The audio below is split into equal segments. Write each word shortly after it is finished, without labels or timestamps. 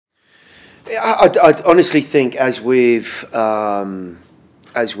I honestly think, as with all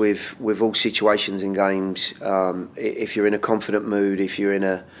situations in games, if you're in a confident mood, if you're in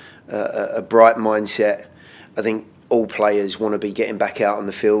a bright mindset, I think all players want to be getting back out on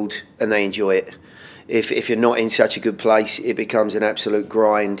the field and they enjoy it. If you're not in such a good place, it becomes an absolute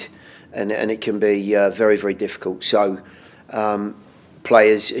grind, and it can be very, very difficult. So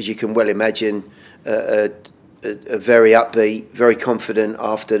players, as you can well imagine, are very upbeat, very confident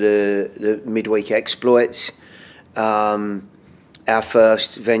after the midweek exploits. Our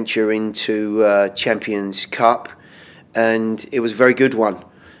first venture into Champions Cup, and it was a very good one.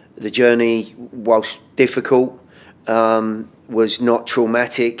 The journey, whilst difficult, was not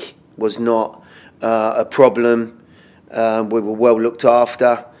traumatic, was not a problem. We were well looked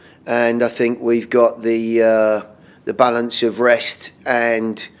after, and I think we've got the balance of rest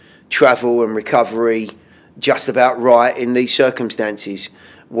and travel and recovery just about right in these circumstances.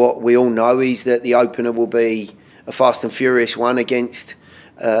 What we all know is that the opener will be a fast and furious one against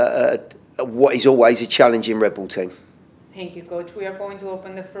what is always a challenging Red Bull team. Thank you, Coach. We are going to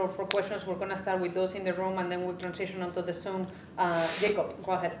open the floor for questions. We're going to start with those in the room, and then we'll transition onto the Zoom. Jacob,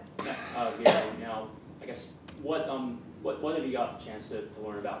 go ahead. Now, I guess what have you got the chance to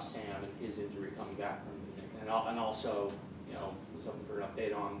learn about Sam and his injury coming back from, and also, was hoping for an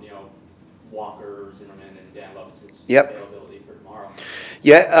update on Walker, Zimmerman, and Dan Lovitz's availability for tomorrow.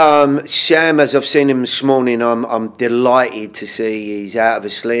 Yeah, Sam, as I've seen him this morning, I'm delighted to see he's out of a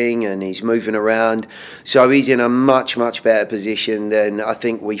sling and he's moving around. So he's in a much, much better position than I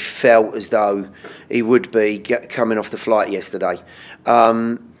think we felt as though he would be coming off the flight yesterday.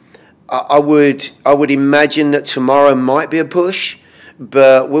 I would imagine that tomorrow might be a push,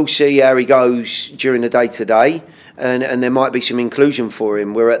 but we'll see how he goes during the day today, and there might be some inclusion for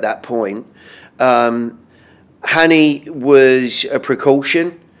him. We're at that point. Hani was a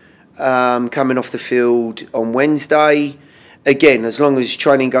precaution coming off the field on Wednesday. Again, as long as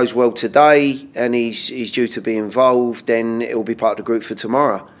training goes well today and he's due to be involved, then it will be part of the group for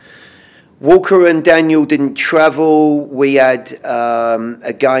tomorrow. Walker and Daniel didn't travel. We had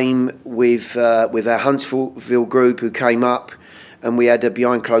a game with our Huntsville group who came up, and we had a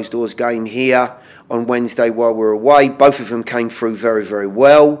behind closed doors game here on Wednesday while we were away. Both of them came through very, very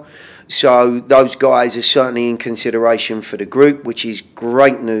well. So those guys are certainly in consideration for the group, which is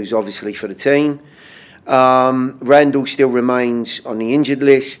great news, obviously, for the team. Randall still remains on the injured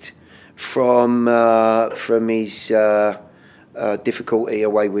list from his difficulty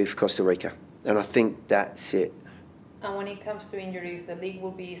away with Costa Rica, and I think that's it. And when it comes to injuries, the league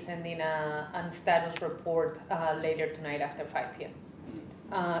will be sending a status report later tonight after 5 p.m.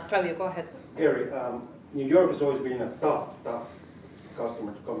 Claudio, go ahead. Gary, New York has always been a tough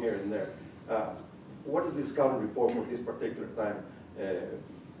customer to come here and there. What is the scouting report for this particular time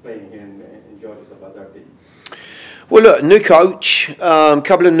playing in Georgia about their team? Well, look, new coach, a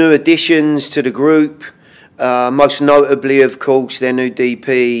couple of new additions to the group. Most notably, of course, their new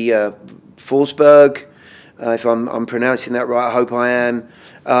DP, Forsberg. If I'm pronouncing that right, I hope I am.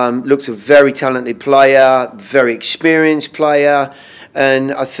 Looks a very talented player, very experienced player.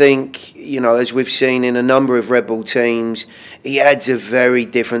 And I think, as we've seen in a number of Red Bull teams, he adds a very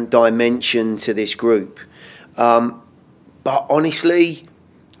different dimension to this group. But honestly,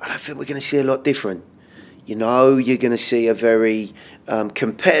 I don't think we're going to see a lot different. You're going to see a very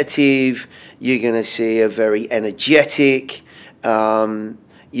competitive, you're going to see a very energetic,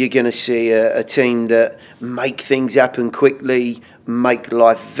 you're going to see a team that make things happen quickly, make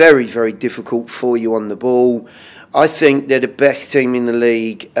life very, very difficult for you on the ball. I think they're the best team in the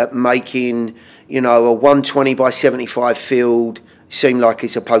league at making, a 120 by 75 field seem like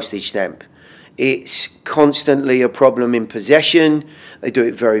it's a postage stamp. It's constantly a problem in possession. They do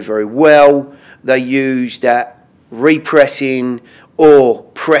it very, very well. They use that repressing or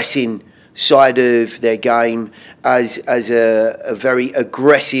pressing side of their game as a very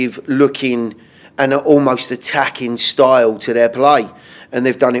aggressive looking and almost attacking style to their play. And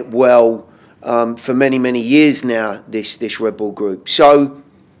they've done it well for many, many years now, this Red Bull group. So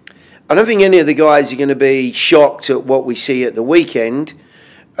I don't think any of the guys are going to be shocked at what we see at the weekend.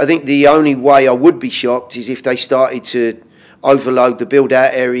 I think the only way I would be shocked is if they started to overload the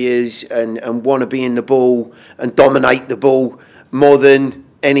build-out areas and want to be in the ball and dominate the ball more than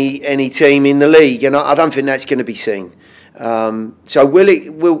any team in the league. And I don't think that's going to be seen. So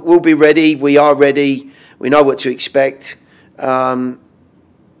we'll be ready. We are ready. We know what to expect.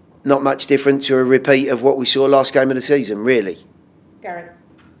 Not much different to a repeat of what we saw last game of the season, really. Garrett.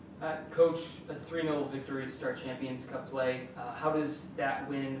 Coach, a 3-0 victory to start Champions Cup play. How does that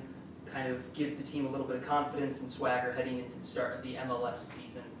win kind of give the team a little bit of confidence and swagger heading into the start of the MLS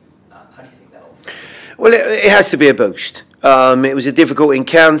season? How do you think that'll affect? Well, it has to be a boost. It was a difficult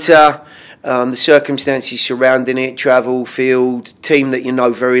encounter. The circumstances surrounding it, travel, field, team that you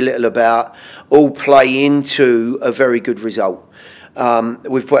know very little about, all play into a very good result.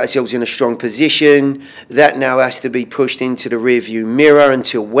 We've put ourselves in a strong position. That now has to be pushed into the rearview mirror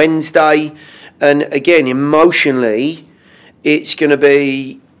until Wednesday. And again, emotionally, it's going to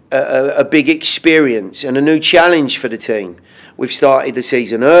be a big experience and a new challenge for the team. We've started the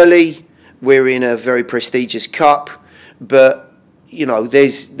season early. We're in a very prestigious cup, but you know,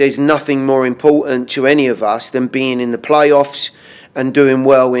 there's nothing more important to any of us than being in the playoffs and doing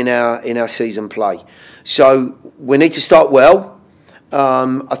well in our season play. So we need to start well.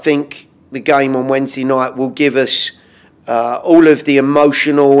 I think the game on Wednesday night will give us all of the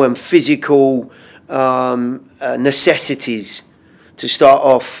emotional and physical necessities to start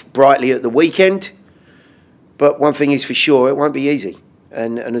off brightly at the weekend. But one thing is for sure, it won't be easy.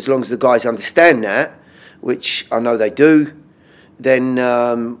 And as long as the guys understand that, which I know they do, then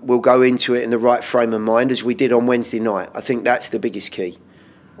we'll go into it in the right frame of mind as we did on Wednesday night. I think that's the biggest key,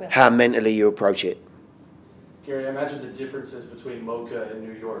 how mentally you approach it. Gary, I imagine the differences between Mocha and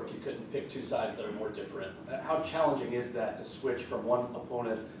New York. You couldn't pick two sides that are more different. How challenging is that to switch from one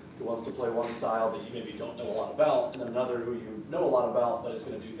opponent who wants to play one style that you maybe don't know a lot about, and then another who you know a lot about but is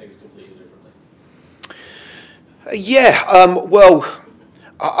going to do things completely differently? Well,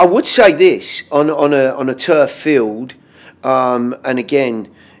 I would say this, on a turf field, and again,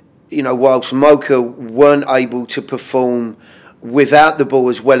 you know, whilst Mocha weren't able to perform without the ball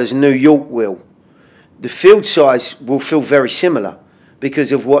as well as New York will, the field size will feel very similar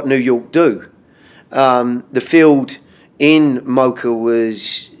because of what New York do. The field in Mocha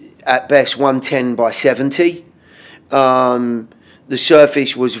was at best 110 by 70. The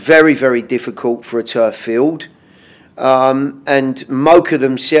surface was very, very difficult for a turf field. And Mocha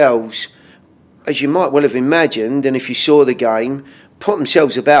themselves, as you might well have imagined, and if you saw the game, put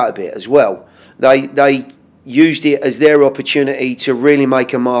themselves about a bit as well. They used it as their opportunity to really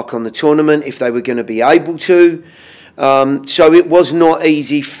make a mark on the tournament if they were going to be able to. So it was not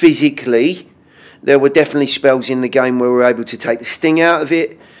easy physically. There were definitely spells in the game where we were able to take the sting out of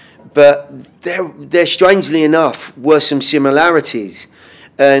it. But there strangely enough, were some similarities.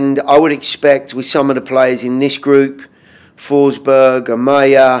 And I would expect with some of the players in this group, Forsberg,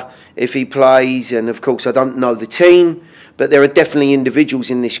 Amaya, if he plays, and of course I don't know the team, but there are definitely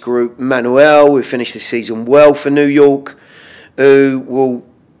individuals in this group, Manuel, who finished the season well for New York, who will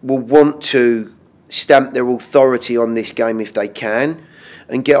want to stamp their authority on this game if they can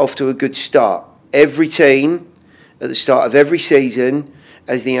and get off to a good start. Every team at the start of every season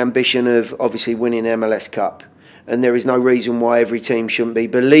has the ambition of obviously winning MLS Cup, and there is no reason why every team shouldn't be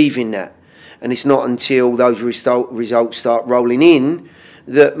believing that. And it's not until those results start rolling in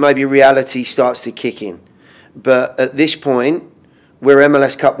that maybe reality starts to kick in. But at this point, we're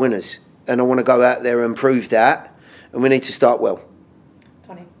MLS Cup winners, and I want to go out there and prove that, and we need to start well.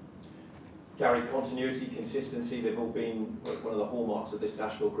 Tony. Gary, continuity, consistency, they've all been one of the hallmarks of this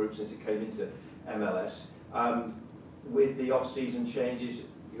Nashville group since it came into MLS. With the off-season changes,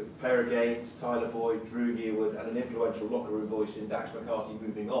 pair of games, Tyler Boyd, Drew Yearwood, and an influential locker room voice in Dax McCarty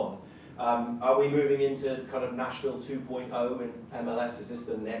moving on. Are we moving into kind of Nashville 2.0 in MLS? Is this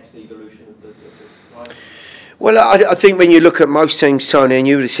the next evolution of the side? Well, I think when you look at most teams, Tony, and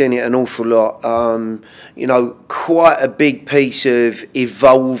you would have seen it an awful lot, you know, quite a big piece of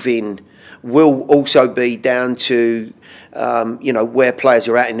evolving will also be down to, you know, where players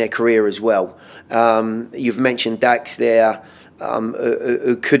are at in their career as well. You've mentioned Dax there,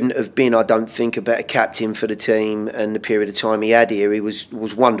 who couldn't have been, I don't think, a better captain for the team, and the period of time he had here, he was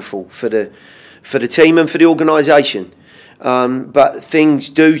wonderful for the team and for the organisation. But things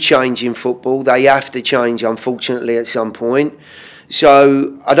do change in football. They have to change, unfortunately, at some point.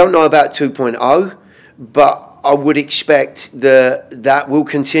 So I don't know about 2.0, but I would expect that will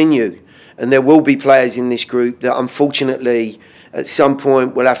continue. And there will be players in this group that, unfortunately, at some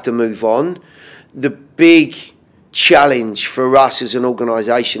point will have to move on. The big challenge for us as an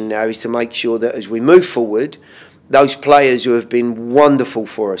organisation now is to make sure that as we move forward, those players who have been wonderful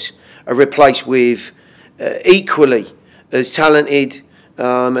for us are replaced with equally as talented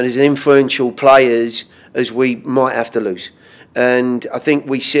and as influential players as we might have to lose. And I think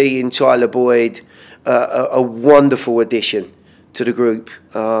we see in Tyler Boyd a wonderful addition to the group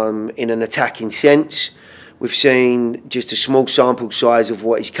in an attacking sense. We've seen just a small sample size of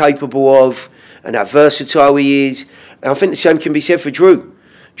what he's capable of and how versatile he is. And I think the same can be said for Drew.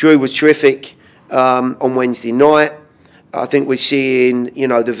 Drew was terrific on Wednesday night. I think we're seeing, you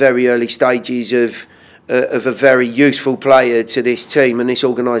know, the very early stages of of a very useful player to this team and this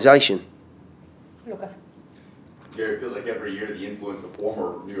organisation. Lucas. Gary, it feels like every year the influence of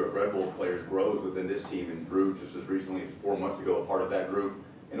former New York Red Bulls players grows within this team, and Drew, just as recently as 4 months ago, a part of that group.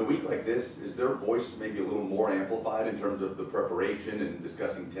 In a week like this, is their voice maybe a little more amplified in terms of the preparation and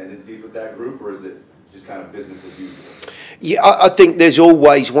discussing tendencies with that group, or is it just kind of business as usual? Yeah, I think there's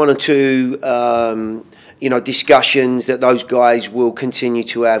always one or two, discussions that those guys will continue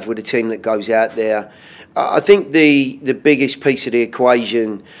to have with the team that goes out there. I think the biggest piece of the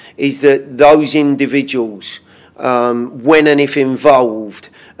equation is that those individuals, when and if involved,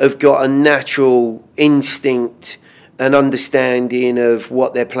 have got a natural instinct and understanding of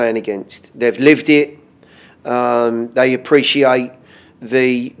what they're playing against. They've lived it. They appreciate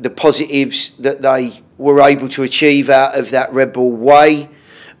the positives that they were able to achieve out of that Red Bull way.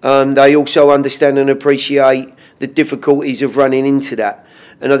 They also understand and appreciate the difficulties of running into that.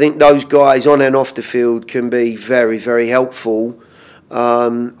 And I think those guys on and off the field can be very, very helpful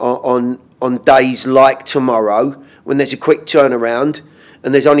on days like tomorrow when there's a quick turnaround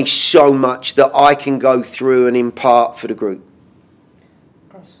and there's only so much that I can go through and impart for the group.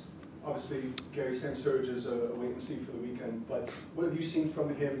 Obviously, Gary, Sam Surge is a wait and see for the weekend, but what have you seen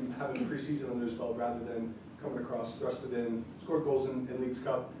from him having preseason under his belt rather than coming across, thrusted in, scored goals in Leagues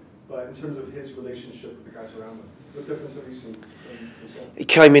Cup, but in terms of his relationship with the guys around him? What difference have you seen from himself? He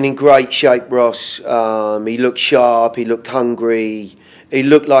came in great shape, Ross. He looked sharp, he looked hungry, he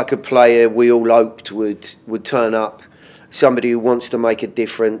looked like a player we all hoped would turn up, somebody who wants to make a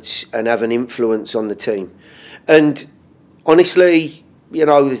difference and have an influence on the team. And honestly,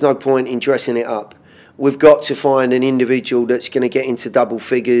 there's no point in dressing it up. We've got to find an individual that's going to get into double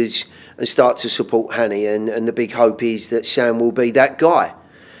figures and start to support Hanny, and the big hope is that Sam will be that guy.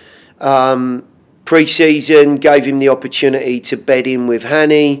 Pre-season gave him the opportunity to bed in with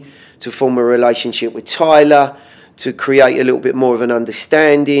Hanny, to form a relationship with Tyler, to create a little bit more of an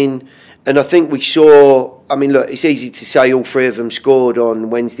understanding. And I think we saw, look, it's easy to say all three of them scored on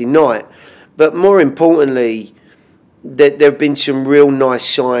Wednesday night, but more importantly, there have been some real nice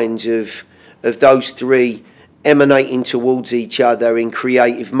signs of those three emanating towards each other in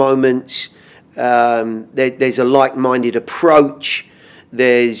creative moments. There's a like-minded approach.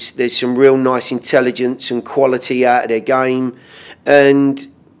 There's some real nice intelligence and quality out of their game. And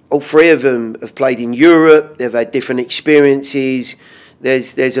all three of them have played in Europe. They've had different experiences.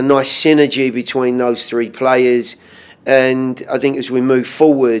 There's a nice synergy between those three players. And I think as we move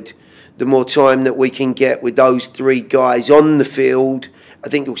forward, the more time that we can get with those three guys on the field, I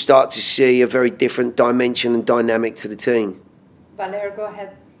think you'll start to see a very different dimension and dynamic to the team. Valer, go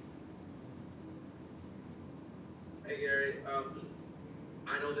ahead. Hey Gary,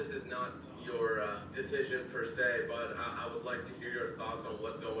 I know this is not your decision per se, but I would like to hear your thoughts on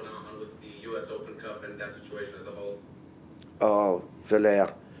what's going on with the US Open Cup and that situation as a whole. Oh,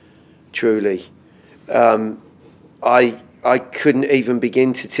 Valer, truly. I couldn't even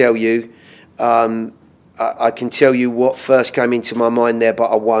begin to tell you. I can tell you what first came into my mind there,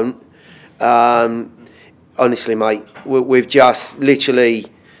 but I won't. Honestly, mate, we've just literally,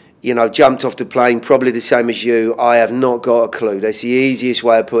 jumped off the plane, probably the same as you. I have not got a clue. That's the easiest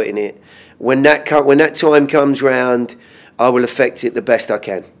way of putting it. When that time comes round, I will affect it the best I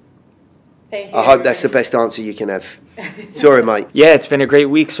can. Thank you. I hope that's the best answer you can have. Sorry, mate. Yeah, it's been a great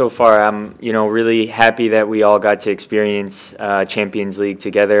week so far. I'm, really happy that we all got to experience Champions League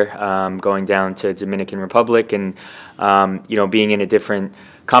together, going down to Dominican Republic and, being in a different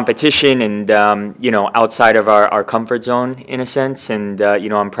competition and, outside of our comfort zone in a sense. And,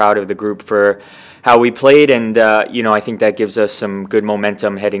 I'm proud of the group for how we played, and I think that gives us some good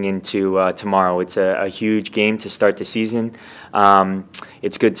momentum heading into tomorrow. It's a huge game to start the season.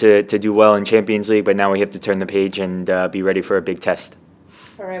 It's good to do well in Champions League, but now we have to turn the page and be ready for a big test.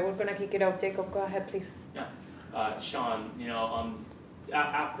 All right, we're gonna kick it off. Jacob, go ahead, please. Yeah, Sean,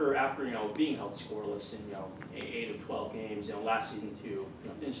 after being held scoreless in 8 of 12 games, last season too,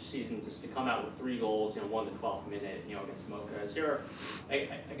 finish the season just to come out with 3 goals, 1 to 12th minute, against Mocha. Is there,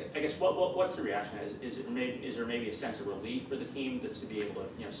 I guess, what's the reaction? Is there maybe a sense of relief for the team just to be able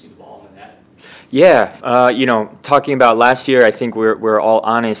to see the ball in the net? Yeah, talking about last year, I think we're all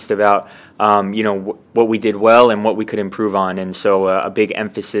honest about what we did well and what we could improve on, and so a big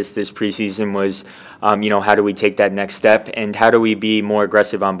emphasis this preseason was, how do we take that next step and how do we be more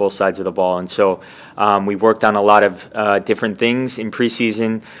aggressive on both sides of the ball, and so we worked on a lot of different things in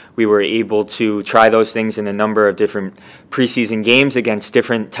preseason. We were able to try those things in a number of different preseason games against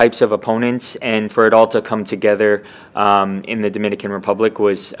different types of opponents, and for it all to come together in the Dominican Republic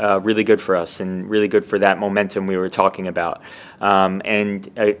was really good for us and really good for that momentum we were talking about. And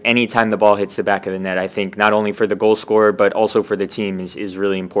anytime the ball ball hits the back of the net. I think not only for the goal scorer, but also for the team is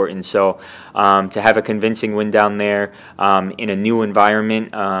really important. So to have a convincing win down there in a new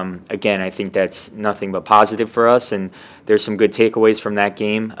environment, again, I think that's nothing but positive for us. And there's some good takeaways from that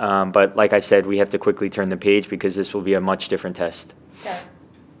game. But like I said, we have to quickly turn the page because this will be a much different test. Yeah.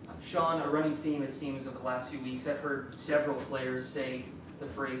 Sean, a running theme, it seems, of the last few weeks, I've heard several players say the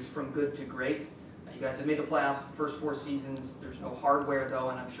phrase "from good to great." You guys have made the playoffs the first 4 seasons. There's no hardware,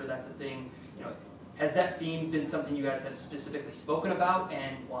 though, and I'm sure that's a thing. You know, has that theme been something you guys have specifically spoken about,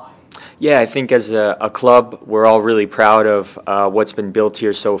 and why? Yeah, I think as a club, we're all really proud of what's been built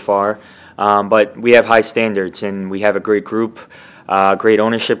here so far. But we have high standards, and we have a great group, great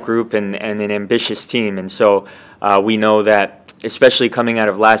ownership group, and an ambitious team. And so we know that, especially coming out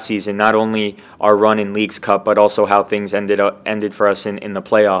of last season, not only our run in Leagues Cup, but also how things ended for us in the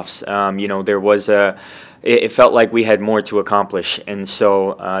playoffs. You know, there was it felt like we had more to accomplish, and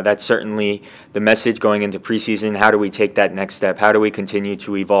so that's certainly the message going into preseason. How do we take that next step? How do we continue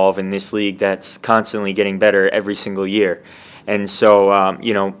to evolve in this league that's constantly getting better every single year? And so,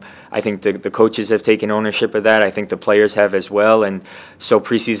 you know, I think the coaches have taken ownership of that. I think the players have as well, and so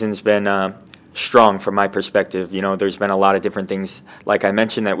preseason's been strong from my perspective. You know, there's been a lot of different things, like I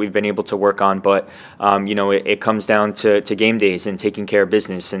mentioned, that we've been able to work on, but you know, it comes down to game days and taking care of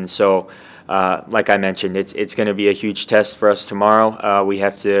business. And so like I mentioned, it's going to be a huge test for us tomorrow. We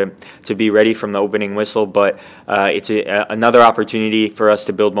have to be ready from the opening whistle, but it's another opportunity for us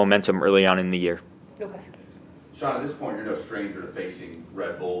to build momentum early on in the year. Lucas. Sean, at this point, you're no stranger to facing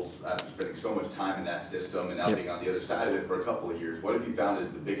Red Bulls after spending so much time in that system and now being on the other side of it for a couple of years. What have you found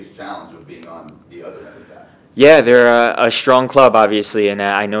is the biggest challenge of being on the other end of that? Yeah, they're a strong club, obviously, and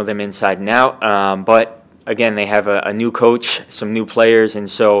I know them inside and out. But again, they have a new coach, some new players, and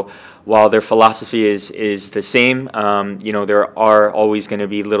so while their philosophy is the same, you know, there are always going to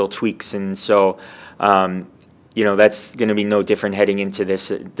be little tweaks, and so you know, that's going to be no different heading into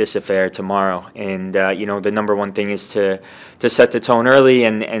this affair tomorrow. And you know, the number one thing is to set the tone early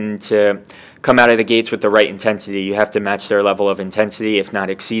and to come out of the gates with the right intensity. You have to match their level of intensity, if not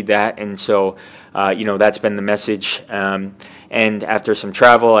exceed that. And so you know, that's been the message. And after some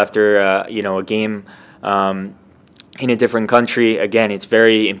travel, after you know, a game in a different country, again, it's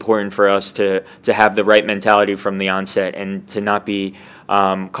very important for us to have the right mentality from the onset and to not be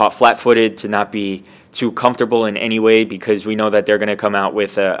caught flat-footed, to not be too comfortable in any way, because we know that they're going to come out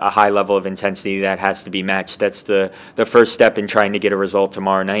with a high level of intensity that has to be matched. That's the first step in trying to get a result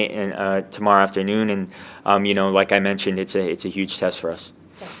tomorrow night and tomorrow afternoon. And you know, like I mentioned, it's a huge test for us.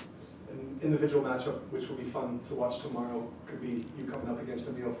 An individual matchup, which will be fun to watch tomorrow, could be you coming up against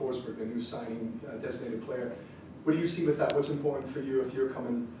Emil Forsberg, the new signing designated player. What do you see with that? What's important for you if you're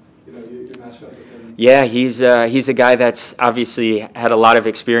coming? You know, you're matching up with him. Yeah, he's a guy that's obviously had a lot of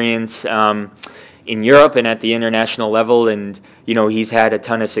experience in Europe and at the international level, and you know, he's had a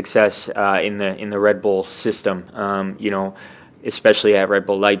ton of success in the Red Bull system. You know, especially at Red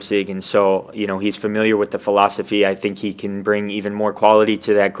Bull Leipzig, and so you know, he's familiar with the philosophy. I think he can bring even more quality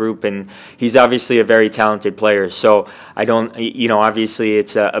to that group, and he's obviously a very talented player. So I don't, you know, obviously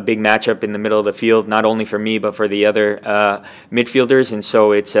it's a big matchup in the middle of the field, not only for me but for the other midfielders, and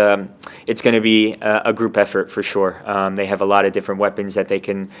so it's going to be a group effort for sure. They have a lot of different weapons that they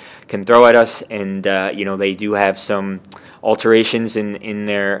can throw at us, and you know, they do have some alterations in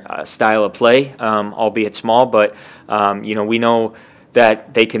their style of play, albeit small, but you know, we know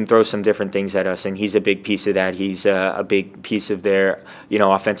that they can throw some different things at us, and he's a big piece of that. He's a big piece of their, you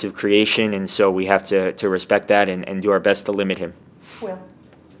know, offensive creation, and so we have to respect that and do our best to limit him. Will.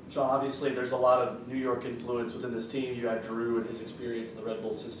 Sean, obviously there's a lot of New York influence within this team. You had Drew and his experience in the Red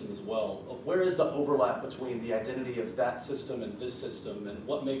Bull system as well. Where is the overlap between the identity of that system and this system, and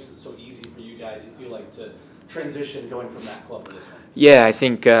what makes it so easy for you guys, you feel like, to transition going from that club to this one? Yeah, I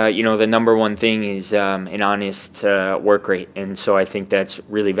think you know, the number one thing is an honest work rate, and so I think that's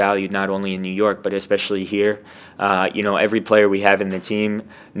really valued not only in New York but especially here. You know, every player we have in the team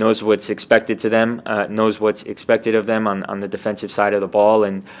knows what's expected to them, knows what's expected of them on the defensive side of the ball,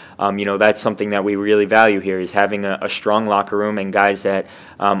 and you know, that's something that we really value here, is having a strong locker room and guys that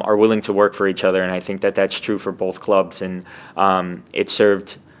are willing to work for each other, and I think that that's true for both clubs, and it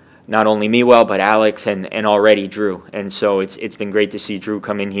served not only me well, but Alex and already Drew. And so it's been great to see Drew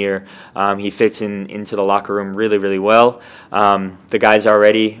come in here. He fits into the locker room really, really well. The guys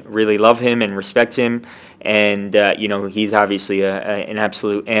already really love him and respect him. And, you know, he's obviously an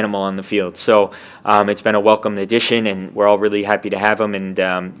absolute animal on the field. So it's been a welcome addition, and we're all really happy to have him. And,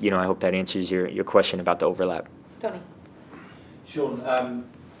 you know, I hope that answers your question about the overlap. Tony. Sean,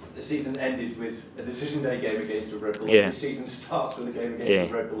 the season ended with a decision day game against the Red Bulls. Yeah. This season starts with a game against Yeah.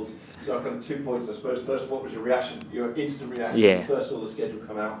 the Red Bulls. So I've got 2 points, I suppose. First, what was your reaction, your instant reaction Yeah. when you first saw the schedule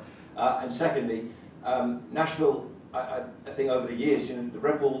come out? And secondly, Nashville, I think over the years, you know, the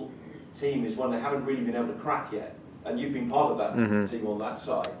Red Bull team is one they haven't really been able to crack yet. And you've been part of that team on that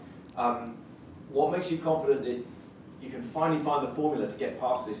side. What makes you confident that you can finally find the formula to get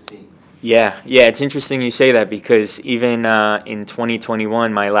past this team? Yeah, it's interesting you say that, because even in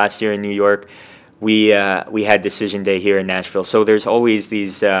 2021, my last year in New York, we had decision day here in Nashville. So there's always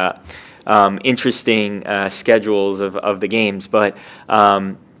these interesting schedules of the games. But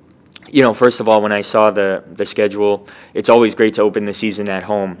you know, first of all, when I saw the schedule, it's always great to open the season at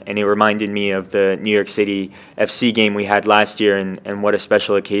home, and it reminded me of the New York City FC game we had last year, and what a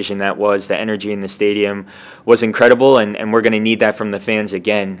special occasion that was. The energy in the stadium was incredible, and we're going to need that from the fans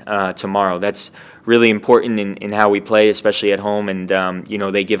again tomorrow. That's really important in how we play, especially at home, and you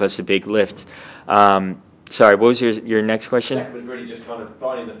know, they give us a big lift. Sorry, what was your next question? The second was really just kind of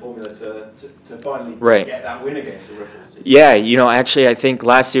finding the formula to finally get that win against the Red Bulls team. Yeah, you know, actually, I think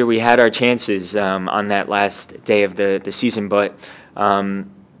last year we had our chances on that last day of the season, but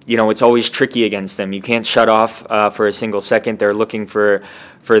you know, it's always tricky against them. You can't shut off for a single second. They're looking for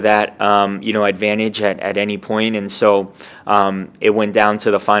that you know, advantage at any point, and so it went down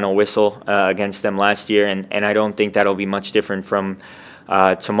to the final whistle against them last year, and I don't think that'll be much different from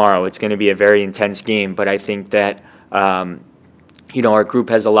tomorrow. It's going to be a very intense game, but I think that you know, our group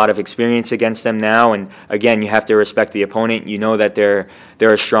has a lot of experience against them now, and again, you have to respect the opponent. You know that they're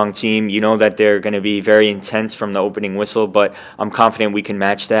a strong team. You know that they're going to be very intense from the opening whistle, but I'm confident we can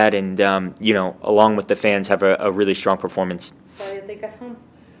match that, and you know, along with the fans, have a really strong performance. Claudia, take us home.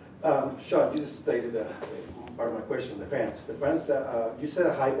 Sean, you just stated part of my question, the fans. The fans, you set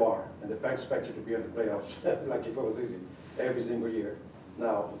a high bar, and the fans expect you to be in the playoffs like if it was easy every single year.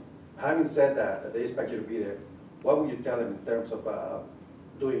 Now, having said that, they expect you to be there. What would you tell them in terms of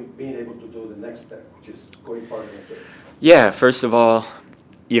being able to do the next step, which is going part of the game? Yeah, first of all,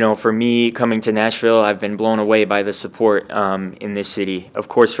 you know, for me coming to Nashville, I've been blown away by the support in this city. Of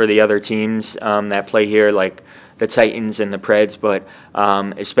course, for the other teams that play here, like the Titans and the Preds, but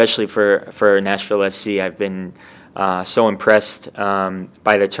especially for Nashville SC, I've been so impressed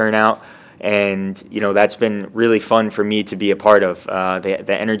by the turnout. And, you know, that's been really fun for me to be a part of.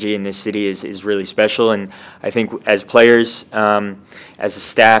 The energy in this city is really special. And I think as players, as a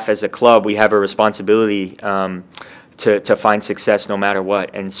staff, as a club, we have a responsibility to find success no matter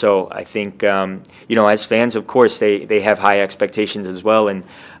what. And so I think, you know, as fans, of course, they have high expectations as well. And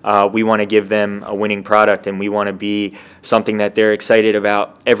we want to give them a winning product, and we want to be something that they're excited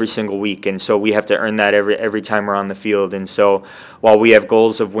about every single week. And so we have to earn that every time we're on the field. And so while we have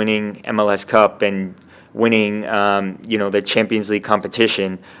goals of winning MLS Cup and winning, you know, the Champions League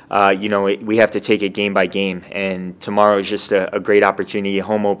competition, you know, we have to take it game by game. And tomorrow is just a great opportunity, a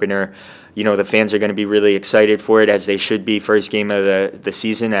home opener. You know, the fans are going to be really excited for it, as they should be. First game of the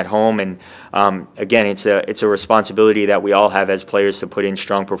season at home, and again, it's a responsibility that we all have as players to put in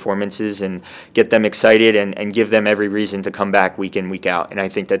strong performances and get them excited and give them every reason to come back week in, week out. And I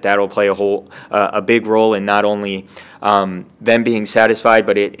think that will play a big role in not only them being satisfied,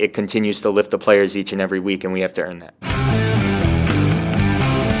 but it continues to lift the players each and every week, and we have to earn that.